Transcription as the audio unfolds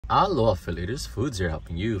Hello affiliates, FOODZ here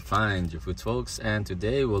helping you find your foods folks, and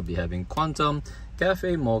today we'll be having Quantum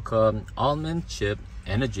Caffe Mocha Almond Chip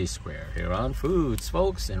Energy Square here on FOODZ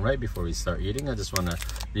folks. And right before we start eating, I just want to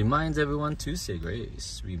remind everyone to say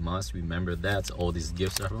grace. We must remember that all these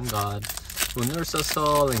gifts are from God, who nourishes us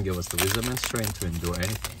all and give us the wisdom and strength to endure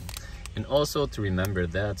anything. And also to remember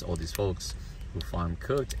that all these folks who farm,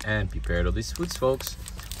 cooked, and prepared all these foods folks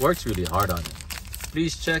works really hard on it.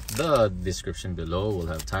 Please check the description below. We'll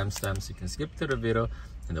have timestamps. You can skip to the video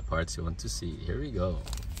and the parts you want to see. Here we go.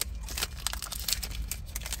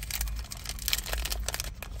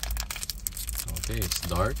 Okay, it's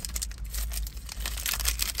dark.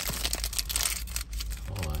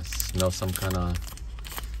 Oh, I smell some kind of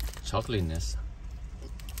chocolateness.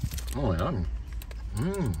 Oh, yum.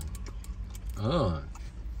 Oh.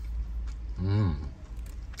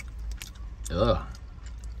 Ugh.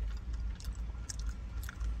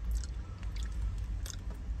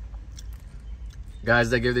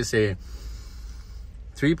 Guys, I give this a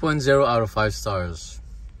 3.0 out of 5 stars.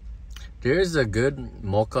 There is a good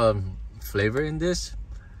mocha flavor in this.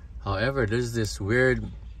 However, there's this weird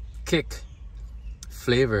kick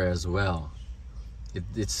flavor as well.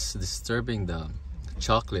 It's disturbing the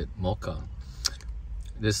chocolate mocha.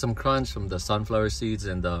 There's some crunch from the sunflower seeds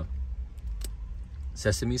and the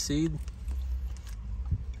sesame seed.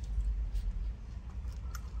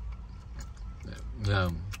 Yeah.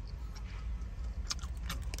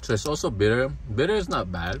 So it's also bitter. Bitter is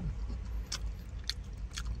not bad.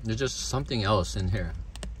 There's just something else in here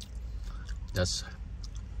that's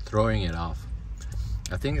throwing it off.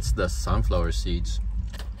 I think it's the sunflower seeds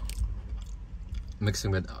mixing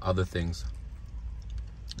with other things.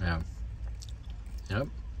 Yeah. Yep.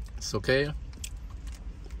 It's okay.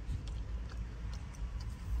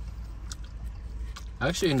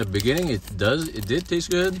 Actually, in the beginning, it did taste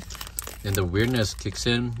good. Then the weirdness kicks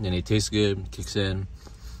in. Then it tastes good, kicks in.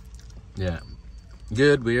 Yeah,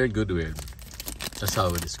 good, weird, good, weird. That's how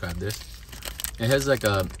I would describe this. It has like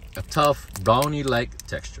a tough brownie-like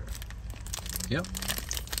texture. Yep.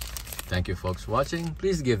 Thank you folks for watching.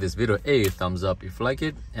 Please give this video a thumbs up if you like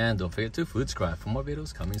it. And don't forget to FOODZcribe for more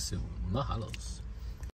videos coming soon. Mahalos.